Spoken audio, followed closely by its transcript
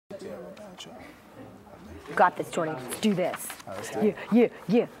job. Got this, Jordy. Let's do this. Right, let's do it.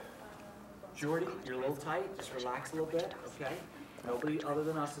 Yeah. Jordy, you're a little tight. Just relax a little bit, okay? Nobody other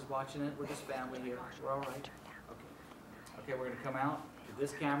than us is watching it. We're just family here. We're all right. Okay. Okay, we're going to come out to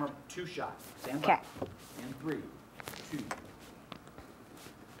this camera. 2 shots. Stand by. Okay. And 3, 2.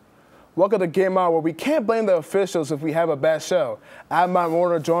 Welcome to Game On, where we can't blame the officials if we have a bad show. I'm Matt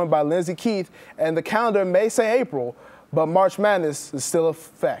Warner, joined by Lindsay Keith, and the calendar may say April, but March Madness is still in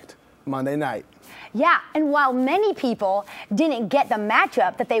effect Monday night. Yeah, and while many people didn't get the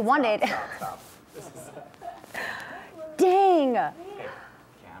matchup that they wanted. Stop. Dang. Okay,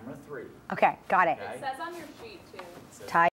 camera 3. Okay, got it. Okay? It says on your